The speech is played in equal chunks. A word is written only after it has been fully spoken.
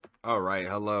All right,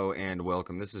 hello and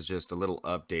welcome. This is just a little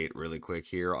update really quick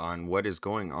here on what is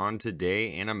going on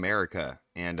today in America.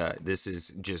 And this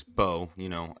is just Bo,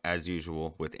 as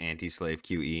usual with Anti-Slave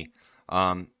QE.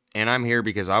 And I'm here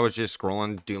because I was just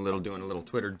scrolling, doing a little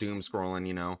Twitter doom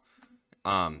scrolling,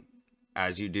 um,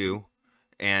 as you do.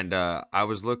 And I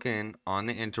was looking on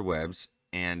the interwebs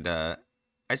and I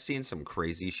seen some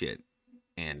crazy shit.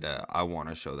 And I want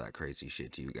to show that crazy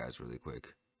shit to you guys really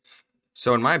quick.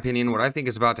 So, in my opinion, what I think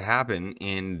is about to happen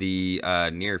in the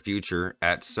near future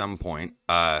at some point,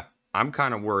 I'm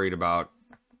kind of worried about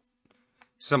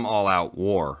some all-out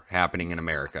war happening in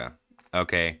America.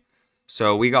 Okay,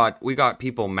 so we got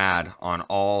people mad on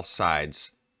all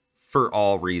sides for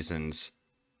all reasons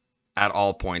at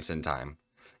all points in time,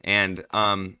 and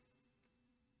I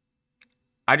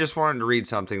just wanted to read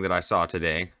something that I saw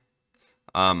today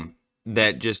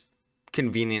that just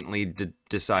conveniently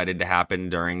decided to happen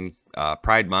during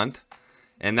Pride Month,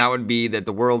 and that would be that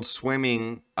the World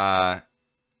Swimming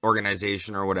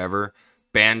Organization or whatever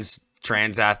bans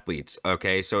trans athletes.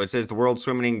 Okay, so it says the World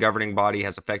Swimming governing body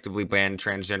has effectively banned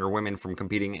transgender women from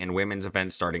competing in women's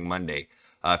events starting Monday.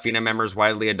 FINA members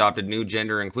widely adopted new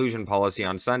gender inclusion policy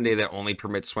on Sunday that only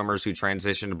permits swimmers who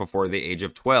transitioned before the age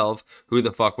of 12. Who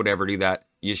the fuck would ever do that?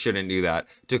 You shouldn't do that.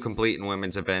 To compete in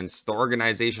women's events. The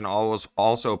organization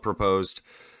also proposed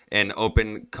an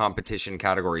open competition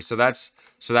category. So that's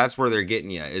where they're getting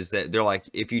you, is that they're like,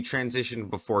 if you transition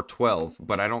before 12,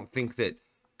 but I don't think that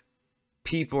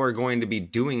people are going to be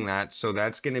doing that, so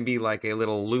that's going to be like a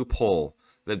little loophole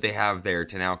that they have there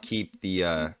to now keep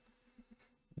the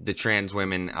trans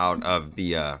women out of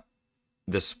the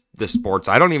sports.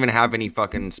 I don't even have any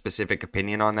fucking specific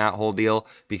opinion on that whole deal,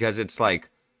 because it's like,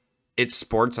 it's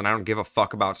sports and I don't give a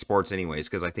fuck about sports anyways,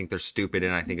 because I think they're stupid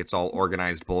and I think it's all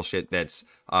organized bullshit that's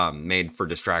made for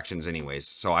distractions anyways.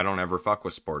 So I don't ever fuck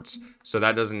with sports. So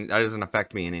that doesn't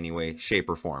affect me in any way, shape,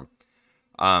 or form.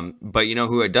 But you know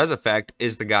who it does affect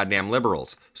is the goddamn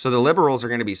liberals. So the liberals are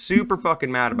going to be super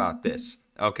fucking mad about this.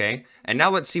 Okay, and now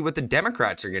let's see what the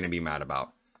Democrats are going to be mad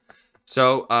about.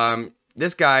 So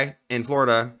this guy in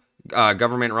Florida,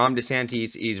 government Ron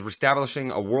DeSantis, is establishing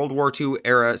a World War II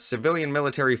era civilian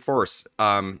military force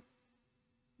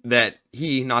that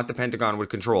he, not the Pentagon, would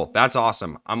control. That's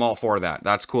awesome. I'm all for that.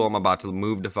 That's cool. I'm about to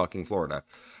move to fucking Florida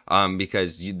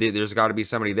because there's got to be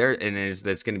somebody there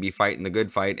that's going to be fighting the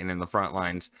good fight and in the front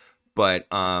lines. But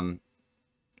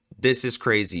this is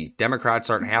crazy. Democrats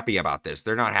aren't happy about this.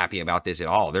 They're not happy about this at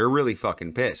all. They're really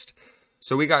fucking pissed.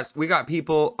 So we got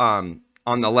people on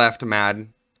the left mad.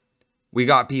 We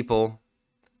got people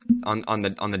on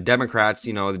the Democrats,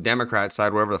 the Democrat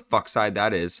side, whatever the fuck side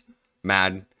that is,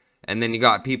 mad. And then you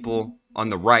got people on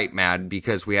the right mad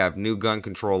because we have new gun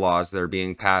control laws that are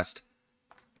being passed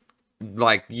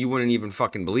like you wouldn't even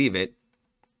fucking believe it,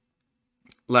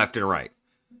 left and right.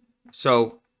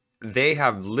 So they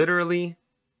have literally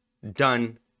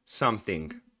done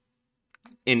something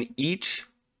in each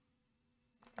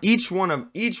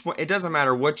one. It doesn't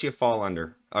matter what you fall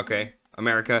under, okay?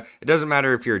 America, it doesn't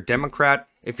matter if you're a Democrat,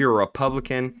 if you're a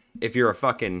Republican, if you're a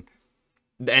fucking,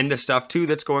 and the stuff too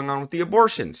that's going on with the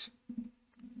abortions.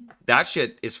 That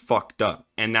shit is fucked up,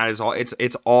 and that is all.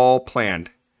 It's all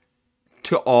planned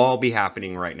to all be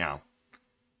happening right now.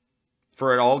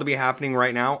 For it all to be happening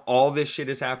right now, all this shit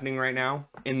is happening right now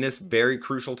in this very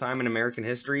crucial time in American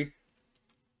history.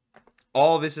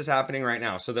 All this is happening right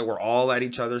now so that we're all at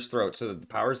each other's throats, so that the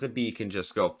powers that be can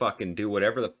just go fucking do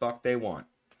whatever the fuck they want.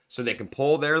 So they can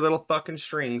pull their little fucking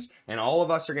strings, and all of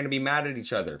us are going to be mad at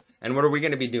each other. And what are we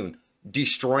going to be doing?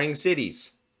 Destroying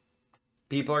cities.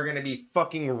 People are going to be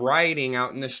fucking rioting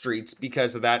out in the streets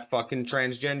because of that fucking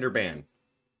transgender ban.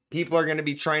 People are going to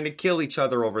be trying to kill each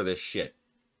other over this shit.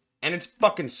 And it's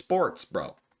fucking sports,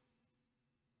 bro.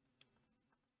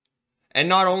 And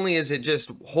not only is it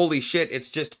just, holy shit, it's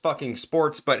just fucking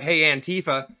sports, but hey,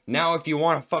 Antifa, now if you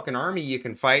want a fucking army you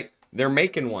can fight, they're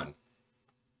making one.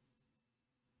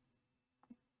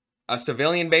 A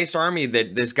civilian-based army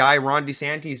that this guy, Ron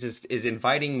DeSantis, is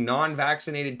inviting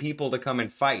non-vaccinated people to come and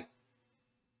fight.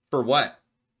 For what?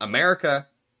 America.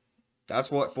 That's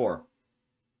what for.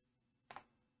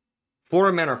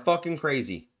 Florida men are fucking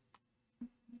crazy.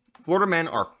 Florida men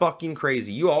are fucking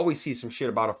crazy. You always see some shit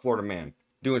about a Florida man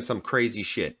doing some crazy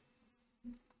shit.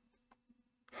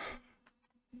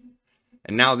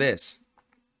 And now this.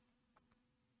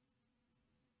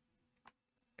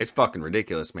 It's fucking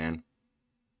ridiculous, man.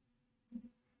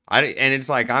 It's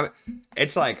like I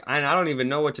don't even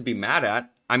know what to be mad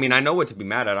at. I mean, I know what to be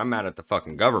mad at. I'm mad at the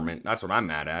fucking government. That's what I'm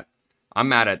mad at. I'm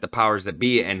mad at the powers that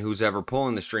be and who's ever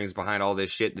pulling the strings behind all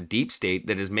this shit, the deep state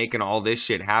that is making all this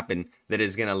shit happen, that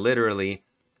is going to literally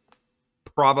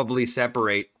probably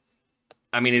separate.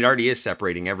 I mean, it already is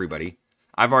separating everybody.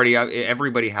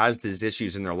 Everybody has these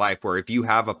issues in their life where if you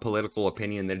have a political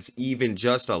opinion that's even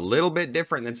just a little bit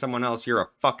different than someone else, you're a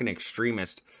fucking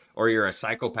extremist, or you're a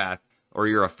psychopath, or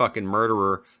you're a fucking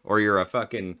murderer, or you're a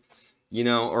fucking,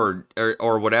 or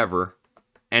whatever.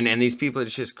 And these people,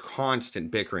 it's just constant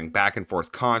bickering back and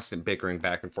forth, constant bickering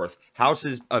back and forth.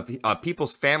 Houses of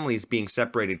people's families being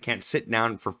separated can't sit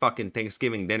down for fucking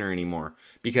Thanksgiving dinner anymore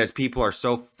because people are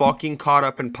so fucking caught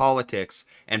up in politics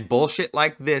and bullshit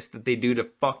like this that they do to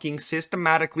fucking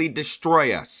systematically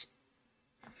destroy us.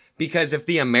 Because if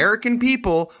the American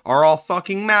people are all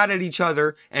fucking mad at each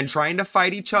other and trying to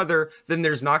fight each other, then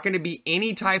there's not going to be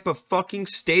any type of fucking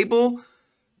stable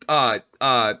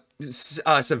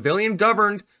civilian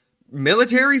governed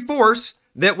military force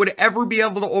that would ever be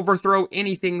able to overthrow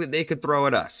anything that they could throw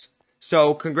at us.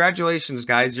 So congratulations,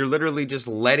 guys. You're literally just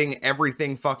letting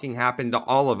everything fucking happen to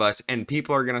all of us, and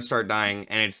people are going to start dying,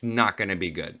 and it's not going to be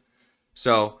good.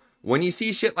 So when you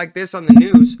see shit like this on the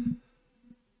news,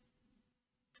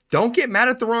 don't get mad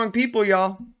at the wrong people,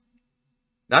 y'all.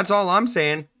 That's all I'm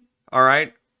saying. All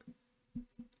right.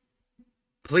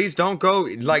 Please don't go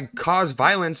cause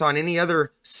violence on any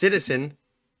other citizen,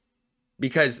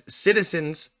 because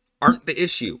citizens aren't the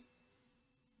issue.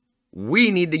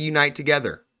 We need to unite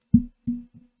together.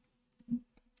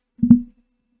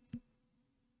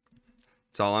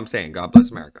 That's all I'm saying. God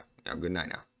bless America. Have a good night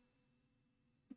now.